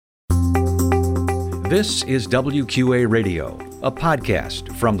This is WQA Radio, a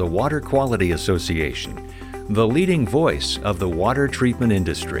podcast from the Water Quality Association, the leading voice of the water treatment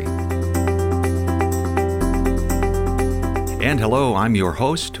industry. And hello, I'm your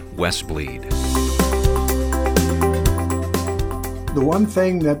host, Wes Bleed. The one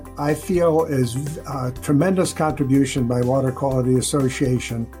thing that I feel is a tremendous contribution by Water Quality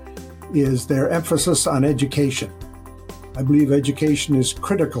Association is their emphasis on education. I believe education is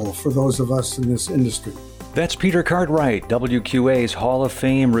critical for those of us in this industry. That's Peter Cartwright, WQA's Hall of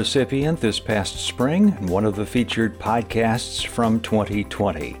Fame recipient this past spring, and one of the featured podcasts from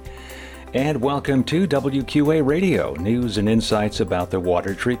 2020. And welcome to WQA Radio, news and insights about the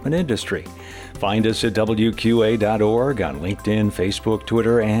water treatment industry. Find us at WQA.org on LinkedIn, Facebook,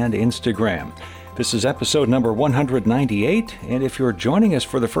 Twitter, and Instagram. This is episode number 198, and if you're joining us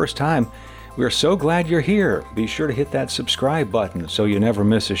for the first time, we're so glad you're here. Be sure to hit that subscribe button so you never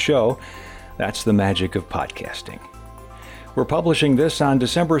miss a show. That's the magic of podcasting. We're publishing this on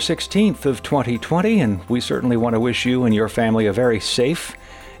December 16th of 2020, and we certainly want to wish you and your family a very safe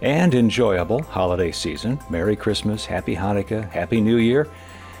and enjoyable holiday season. Merry Christmas, Happy Hanukkah, Happy New Year.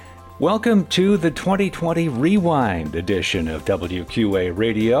 Welcome to the 2020 Rewind edition of WQA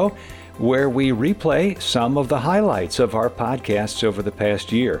Radio, where we replay some of the highlights of our podcasts over the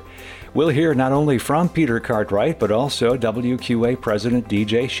past year. We'll hear not only from Peter Cartwright, but also WQA President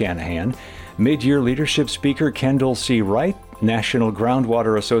DJ Shanahan, Mid-Year Leadership Speaker Kendall C. Wright, National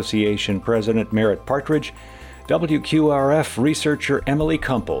Groundwater Association President Merritt Partridge, WQRF researcher Emily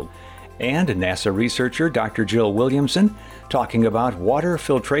Kumpel, and NASA researcher Dr. Jill Williamson, talking about water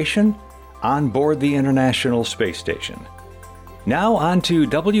filtration on board the International Space Station. Now on to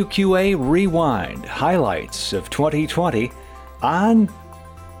WQA Rewind, highlights of 2020 on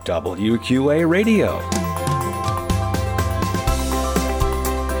WQA Radio.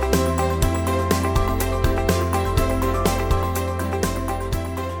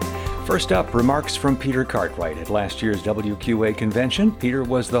 First up, remarks from Peter Cartwright at last year's WQA convention. Peter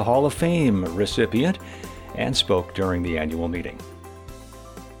was the Hall of Fame recipient and spoke during the annual meeting.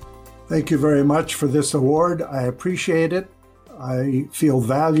 Thank you very much for this award. I appreciate it. I feel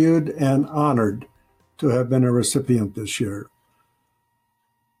valued and honored to have been a recipient this year.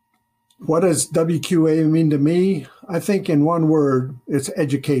 What does WQA mean to me? I think in one word, it's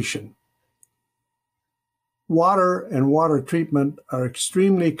education. Water and water treatment are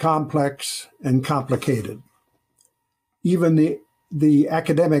extremely complex and complicated. Even the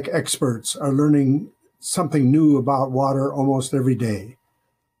academic experts are learning something new about water almost every day.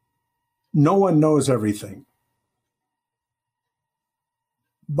 No one knows everything.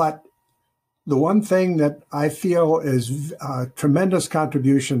 But the one thing that I feel is a tremendous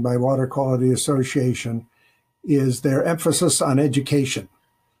contribution by Water Quality Association is their emphasis on education.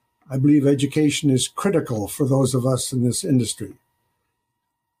 I believe education is critical for those of us in this industry.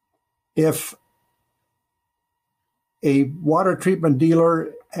 If a water treatment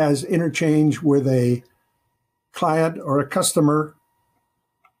dealer has interchange with a client or a customer,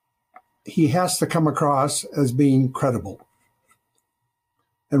 he has to come across as being credible.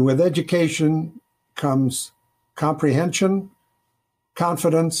 And with education comes comprehension,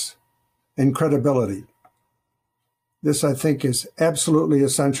 confidence, and credibility. This, I think, is absolutely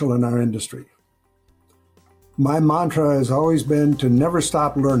essential in our industry. My mantra has always been to never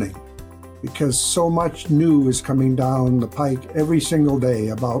stop learning, because so much new is coming down the pike every single day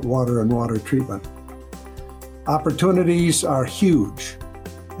about water and water treatment. Opportunities are huge,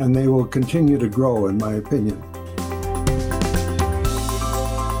 and they will continue to grow, in my opinion.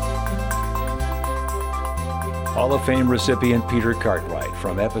 Hall of Fame recipient Peter Cartwright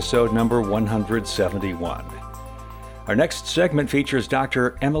from episode number 171. Our next segment features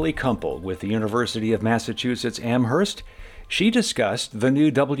Dr. Emily Kumpel with the University of Massachusetts Amherst. She discussed the new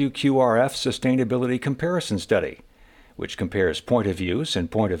WQRF Sustainability Comparison Study, which compares point of use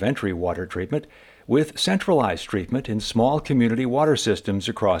and point of entry water treatment with centralized treatment in small community water systems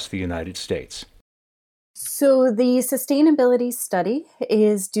across the United States. So the sustainability study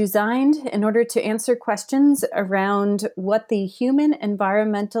is designed in order to answer questions around what the human,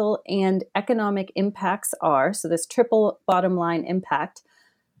 environmental, and economic impacts are. So this triple bottom line impact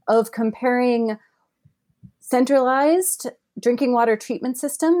of comparing centralized drinking water treatment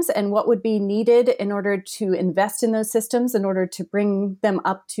systems and what would be needed in order to invest in those systems in order to bring them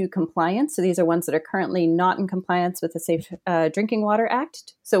up to compliance. So these are ones that are currently not in compliance with the Safe Drinking Water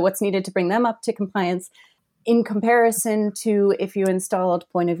Act. So what's needed to bring them up to compliance in comparison to if you installed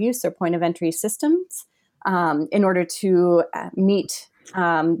point of use or point of entry systems in order to meet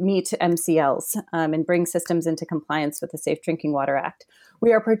MCLs and bring systems into compliance with the Safe Drinking Water Act.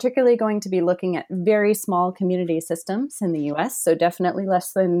 We are particularly going to be looking at very small community systems in the US, so definitely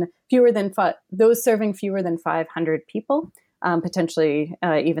those serving fewer than 500 people, potentially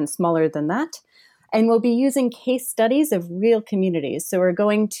even smaller than that. And we'll be using case studies of real communities. So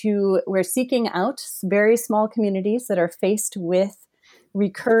we're seeking out very small communities that are faced with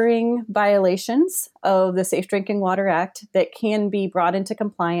recurring violations of the Safe Drinking Water Act that can be brought into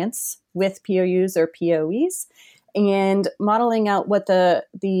compliance with POUs or POEs, and modeling out what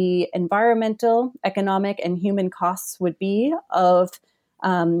the environmental, economic, and human costs would be of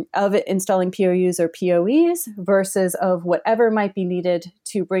installing POUs or POEs versus of whatever might be needed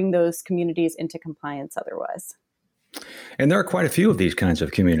to bring those communities into compliance otherwise. And there are quite a few of these kinds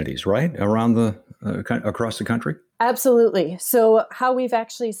of communities, right, around across the country? Absolutely. So how we've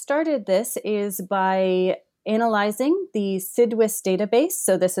actually started this is by analyzing the CIDWIS database.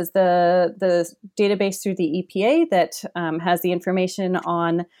 So this is the database through the EPA that has the information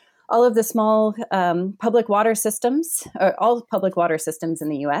on all of the small public water systems, or all public water systems in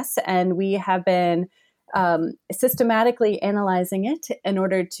the U.S. And we have been systematically analyzing it in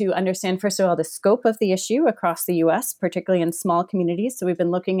order to understand, first of all, the scope of the issue across the U.S., particularly in small communities. So we've been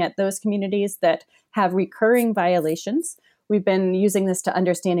looking at those communities that have recurring violations. We've been using this to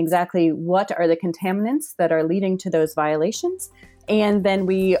understand exactly what are the contaminants that are leading to those violations. And then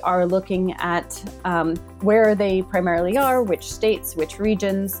we are looking at where they primarily are, which states, which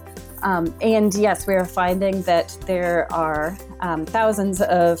regions. And yes, we are finding that there are thousands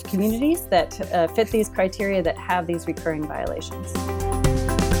of communities that fit these criteria that have these recurring violations.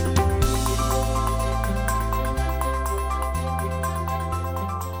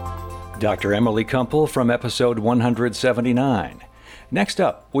 Dr. Emily Kumpel from episode 179. Next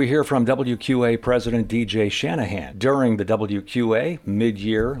up, we hear from WQA President DJ Shanahan during the WQA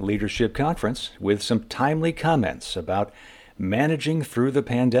Mid-Year Leadership Conference with some timely comments about managing through the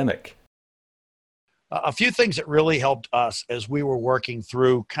pandemic. A few things that really helped us as we were working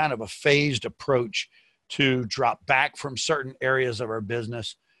through kind of a phased approach to drop back from certain areas of our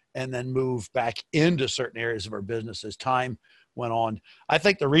business and then move back into certain areas of our business as time went on. I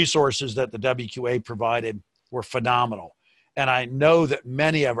think the resources that the WQA provided were phenomenal. And I know that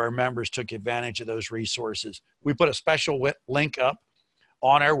many of our members took advantage of those resources. We put a special link up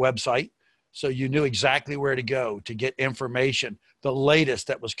on our website so you knew exactly where to go to get information, the latest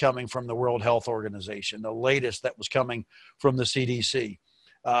that was coming from the World Health Organization, the latest that was coming from the CDC,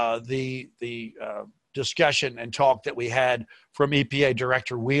 the discussion and talk that we had from EPA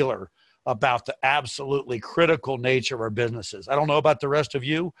Director Wheeler about the absolutely critical nature of our businesses. I don't know about the rest of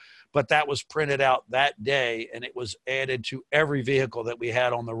you, but that was printed out that day and it was added to every vehicle that we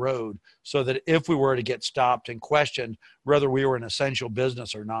had on the road so that if we were to get stopped and questioned whether we were an essential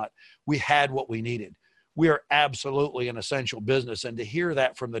business or not, we had what we needed. We are absolutely an essential business. And to hear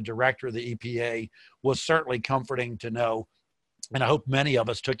that from the director of the EPA was certainly comforting to know. And I hope many of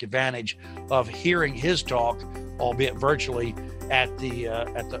us took advantage of hearing his talk, albeit virtually, at the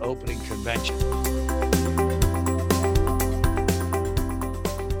opening convention.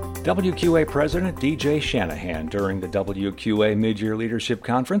 WQA President DJ Shanahan during the WQA Mid-Year Leadership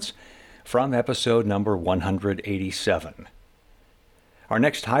Conference from episode number 187. Our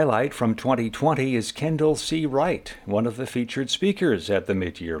next highlight from 2020 is Kendall C. Wright, one of the featured speakers at the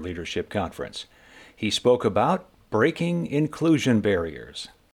Mid-Year Leadership Conference. He spoke about breaking inclusion barriers.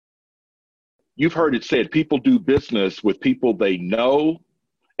 You've heard it said, people do business with people they know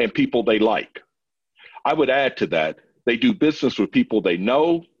and people they like. I would add to that, they do business with people they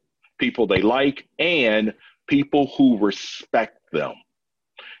know, people they like, and people who respect them.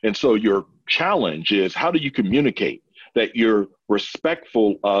 And so your challenge is, how do you communicate that you're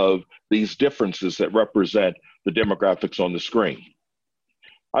respectful of these differences that represent the demographics on the screen?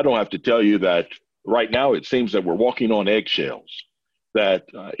 I don't have to tell you that right now it seems that we're walking on eggshells, that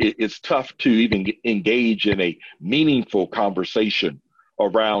it's tough to even engage in a meaningful conversation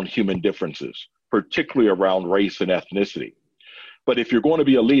around human differences, particularly around race and ethnicity. But if you're going to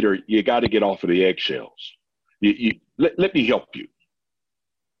be a leader, you got to get off of the eggshells. Let me help you.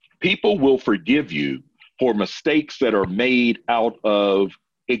 People will forgive you for mistakes that are made out of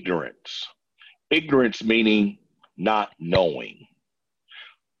ignorance. Ignorance meaning not knowing.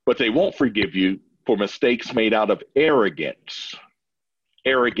 But they won't forgive you for mistakes made out of arrogance.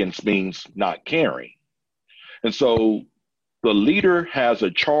 Arrogance means not caring. And so the leader has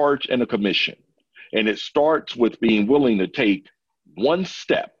a charge and a commission, and it starts with being willing to take one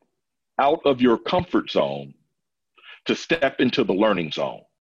step out of your comfort zone to step into the learning zone.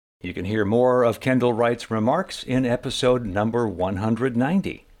 You can hear more of Kendall Wright's remarks in episode number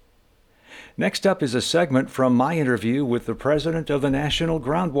 190. Next up is a segment from my interview with the president of the National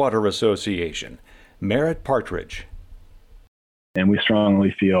Groundwater Association, Merritt Partridge. And we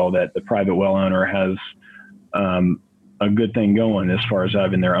strongly feel that the private well owner has a good thing going as far as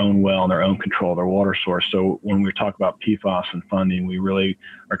having their own well and their own control of their water source. So when we talk about PFAS and funding, we really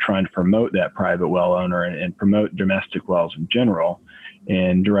are trying to promote that private well owner and promote domestic wells in general,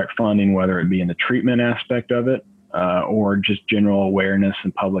 and direct funding, whether it be in the treatment aspect of it or just general awareness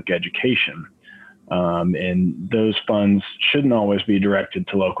and public education. And those funds shouldn't always be directed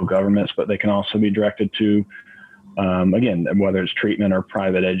to local governments, but they can also be directed to, again, whether it's treatment or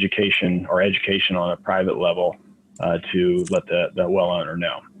private education or education on a private level, to let the well owner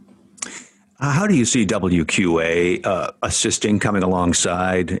know. How do you see WQA assisting, coming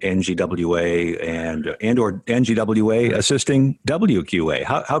alongside NGWA and or NGWA assisting WQA?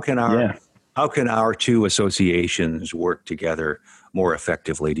 How can our two associations work together more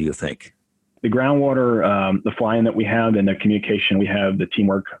effectively, do you think? The groundwater, the fly-in that we have and the communication we have, the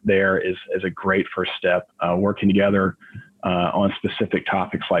teamwork there is a great first step. Working together on specific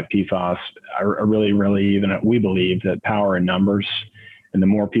topics like PFAS are really, we believe that power in numbers, and the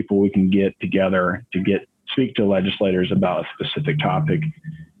more people we can get together to speak to legislators about a specific topic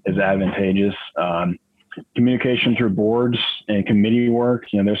is advantageous. Communication through boards and committee work,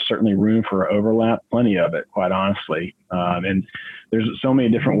 there's certainly room for overlap, plenty of it, quite honestly. And there's so many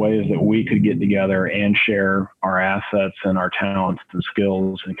different ways that we could get together and share our assets and our talents and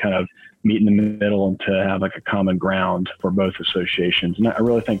skills and kind of meet in the middle and to have like a common ground for both associations. And I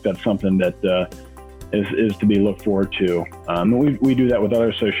really think that's something that is to be looked forward to. We do that with other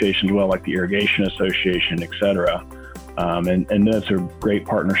associations as well, like the Irrigation Association, et cetera. And those are great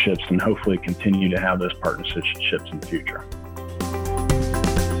partnerships, and hopefully continue to have those partnerships in the future.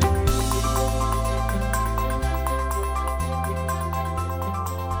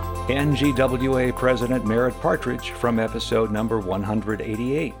 NGWA President Merritt Partridge from episode number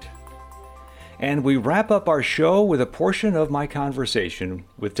 188. And we wrap up our show with a portion of my conversation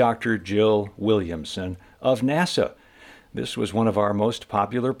with Dr. Jill Williamson of NASA. This was one of our most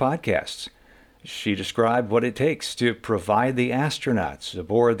popular podcasts. She described what it takes to provide the astronauts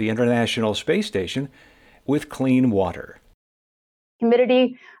aboard the International Space Station with clean water.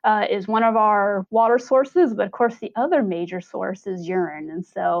 Humidity is one of our water sources, but of course the other major source is urine. And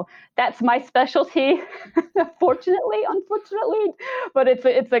so that's my specialty, unfortunately, but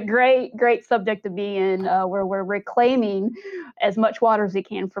it's a great subject to be in, where we're reclaiming as much water as we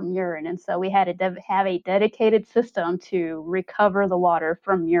can from urine. And so we had to have a dedicated system to recover the water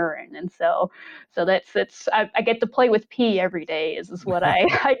from urine. And so I get to play with pee every day is what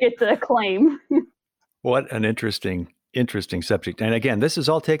I get to claim. What an interesting subject. And again, this is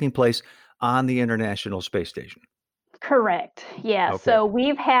all taking place on the International Space Station. Correct. Yeah. Okay. So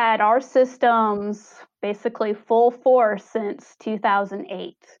we've had our systems basically full force since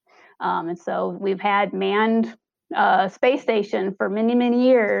 2008. And so we've had manned space station for many, many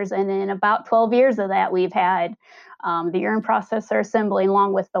years. And in about 12 years of that, we've had the urine processor assembly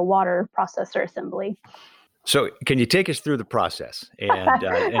along with the water processor assembly. So can you take us through the process and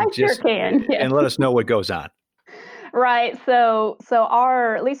I sure can. Yes. And let us know what goes on? Right. So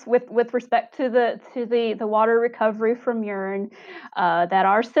at least with respect to the water recovery from urine, that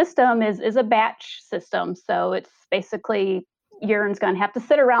our system is a batch system. So it's basically urine's going to have to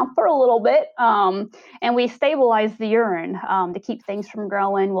sit around for a little bit, and we stabilize the urine to keep things from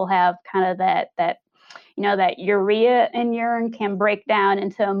growing. We'll have kind of that urea in urine can break down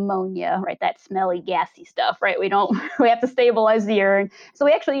into ammonia, right? That smelly, gassy stuff, right? We have to stabilize the urine. So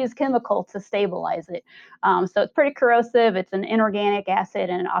we actually use chemical to stabilize it. So it's pretty corrosive. It's an inorganic acid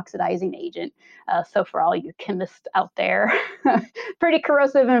and an oxidizing agent. So for all you chemists out there, pretty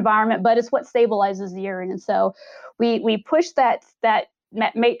corrosive environment, but it's what stabilizes the urine. And so we push that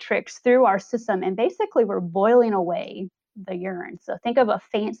matrix through our system, and basically we're boiling away the urine. So think of a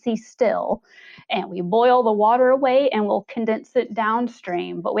fancy still, and we boil the water away and we'll condense it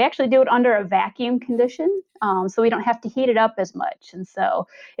downstream, but we actually do it under a vacuum condition. So we don't have to heat it up as much. And so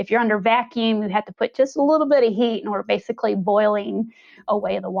if you're under vacuum, you have to put just a little bit of heat, and we're basically boiling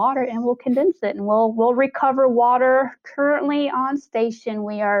away the water, and we'll condense it, and we'll recover water. Currently on station,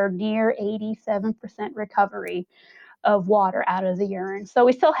 we are near 87% recovery of water out of the urine. So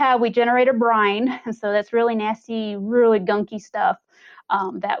we generate a brine, and so that's really nasty, really gunky stuff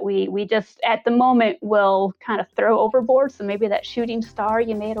that we just at the moment will kind of throw overboard. So maybe that shooting star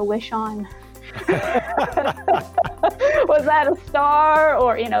you made a wish on, was that a star?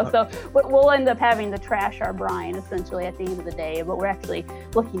 Or so we'll end up having to trash our brine essentially at the end of the day, but we're actually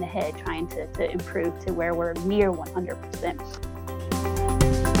looking ahead, trying to improve to where we're near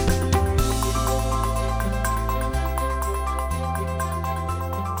 100%.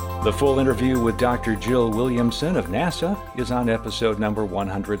 The full interview with Dr. Jill Williamson of NASA is on episode number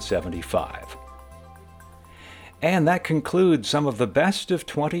 175. And that concludes some of the best of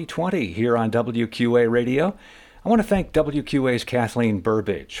 2020 here on WQA Radio. I want to thank WQA's Kathleen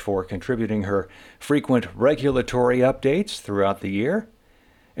Burbidge for contributing her frequent regulatory updates throughout the year.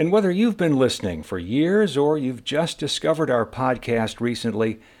 And whether you've been listening for years or you've just discovered our podcast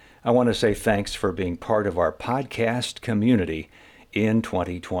recently, I want to say thanks for being part of our podcast community in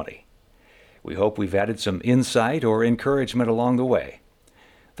 2020. We hope we've added some insight or encouragement along the way.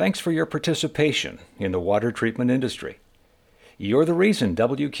 Thanks for your participation in the water treatment industry. You're the reason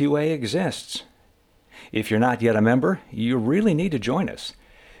WQA exists. If you're not yet a member, you really need to join us.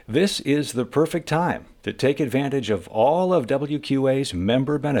 This is the perfect time to take advantage of all of WQA's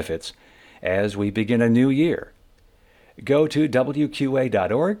member benefits as we begin a new year. Go to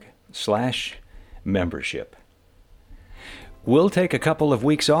wqa.org/membership. We'll take a couple of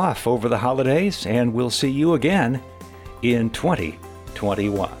weeks off over the holidays, and we'll see you again in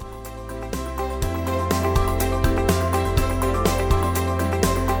 2021.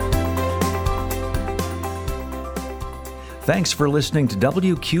 Thanks for listening to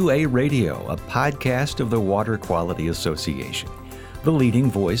WQA Radio, a podcast of the Water Quality Association, the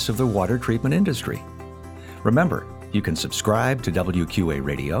leading voice of the water treatment industry. Remember, you can subscribe to WQA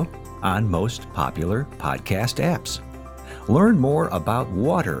Radio on most popular podcast apps. Learn more about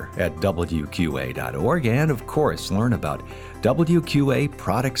water at WQA.org and, of course, learn about WQA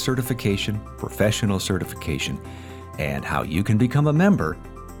product certification, professional certification, and how you can become a member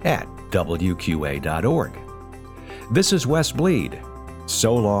at WQA.org. This is Wes Bleed.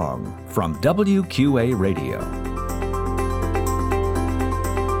 So long from WQA Radio.